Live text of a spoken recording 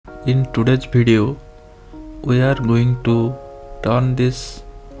In today's video, we are going to turn this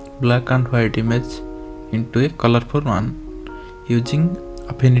black and white image into a colorful one using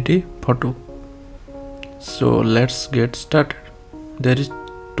Affinity Photo. So let's get started. There is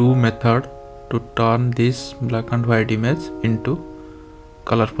two methods to turn this black and white image into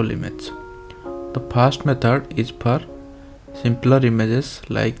colorful image. The first method is for simpler images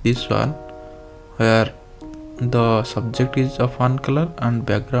like this one, where the subject is of one color and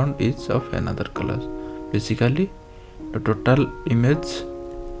background is of another color. Basically, the total image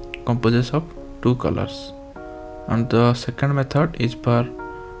composes of two colors. And the second method is for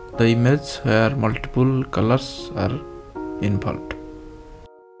the image where multiple colors are involved.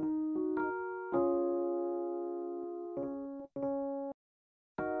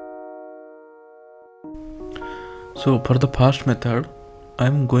 So for the first method, I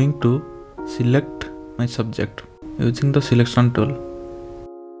am going to select my subject using the selection tool.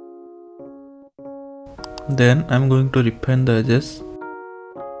 Then I am going to refine the edges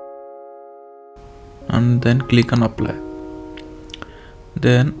and then click on apply.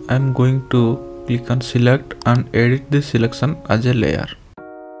 Then I am going to click on select and edit this selection as a layer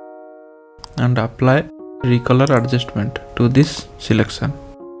and apply Recolor Adjustment to this selection.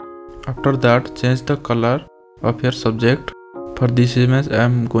 After that, change the color of your subject. For this image, I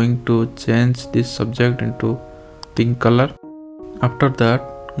am going to change this subject into pink color. After that,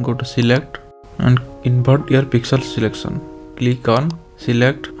 go to select and invert your pixel selection. Click on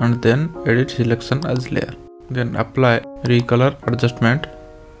select and then edit selection as layer. Then apply Recolor Adjustment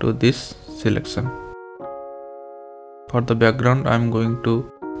to this selection. For the background, I am going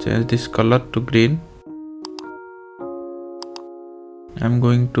to change this color to green. I am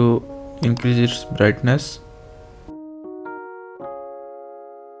going to increase its brightness.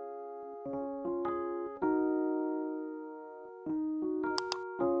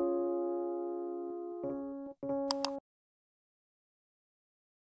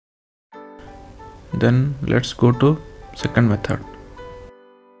 Then let's go to second method.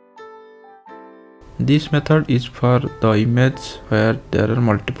 This method is for the image where there are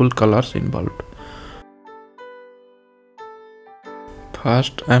multiple colors involved.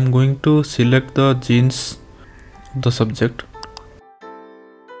 First, I am going to select the genes of the subject.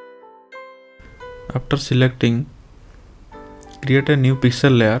 After selecting, create a new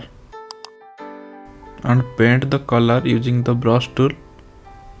pixel layer and paint the color using the brush tool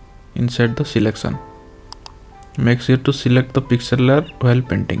inside the selection. Make sure to select the pixel layer while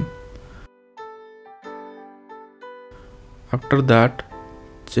painting. After that,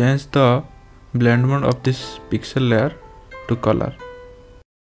 change the blend mode of this pixel layer to color.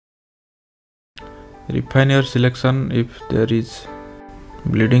 Refine your selection if there is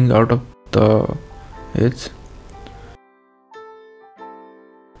bleeding out of the edge.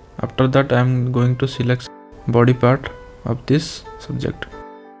 After that, I am going to select body part of this subject.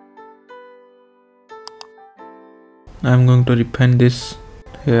 I am going to refine these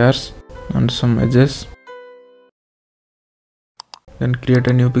hairs and some edges. Then create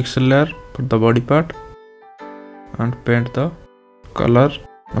a new pixel layer for the body part and paint the color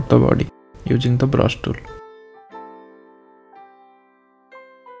of the body using the brush tool.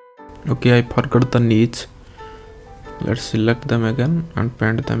 Okay, I forgot the knees. Let's select them again and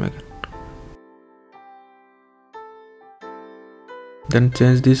paint them again. Then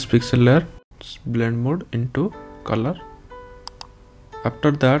change this pixel layer blend mode into color. After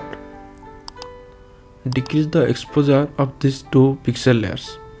that, decrease the exposure of these two pixel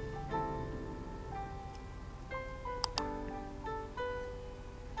layers.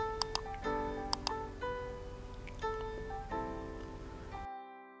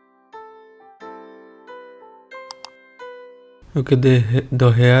 Okay,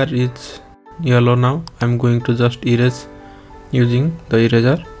 the hair is yellow now. I am going to just erase using the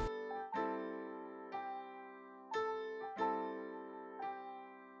eraser.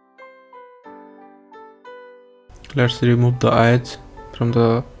 Let's remove the eyes from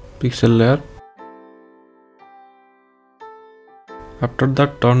the pixel layer. After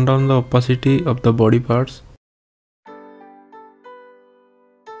that, turn down the opacity of the body parts.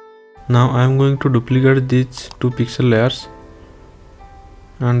 Now I am going to duplicate these two pixel layers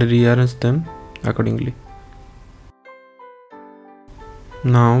and rearrange them accordingly.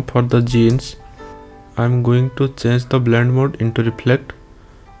 Now for the genes, I am going to change the blend mode into reflect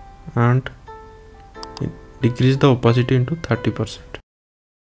and decrease the opacity into 30%.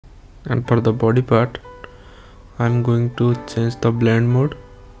 And for the body part, I am going to change the blend mode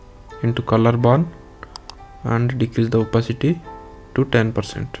into color burn and decrease the opacity to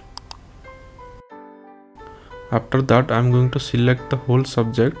 10%. After that, I am going to select the whole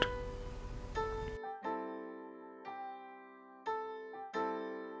subject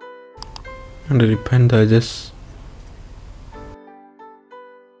and refine the edges.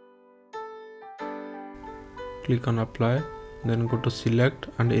 Click on apply, then go to select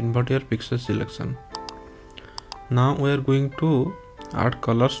and invert your pixel selection. Now we are going to add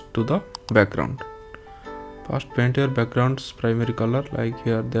colors to the background. First paint your background's primary color, like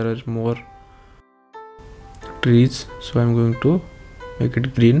here there is more trees, so I am going to make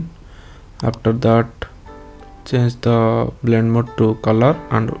it green. After that, change the blend mode to color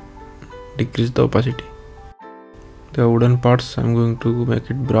and decrease the opacity. The wooden parts I am going to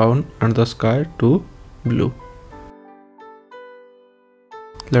make it brown and the sky to blue.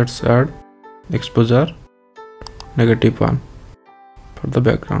 Let's add exposure -1 for the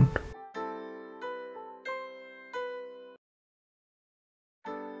background.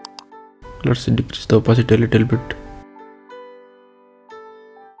 Let's decrease the opacity a little bit.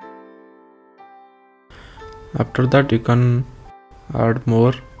 After that, you can add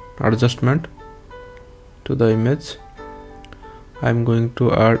more adjustment to the image. I am going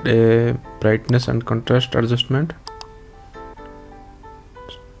to add a brightness and contrast adjustment.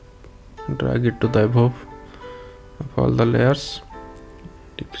 Drag it to the above of all the layers.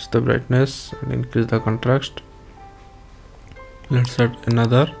 Decrease the brightness and increase the contrast. Let's add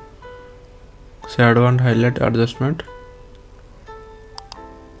another shadow and highlight adjustment.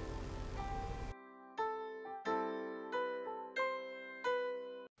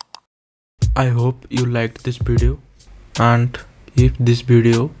 I hope you liked this video, and if this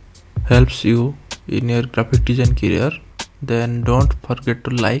video helps you in your graphic design career, then don't forget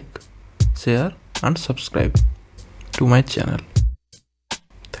to like, share and subscribe to my channel.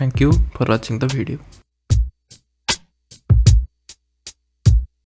 Thank you for watching the video.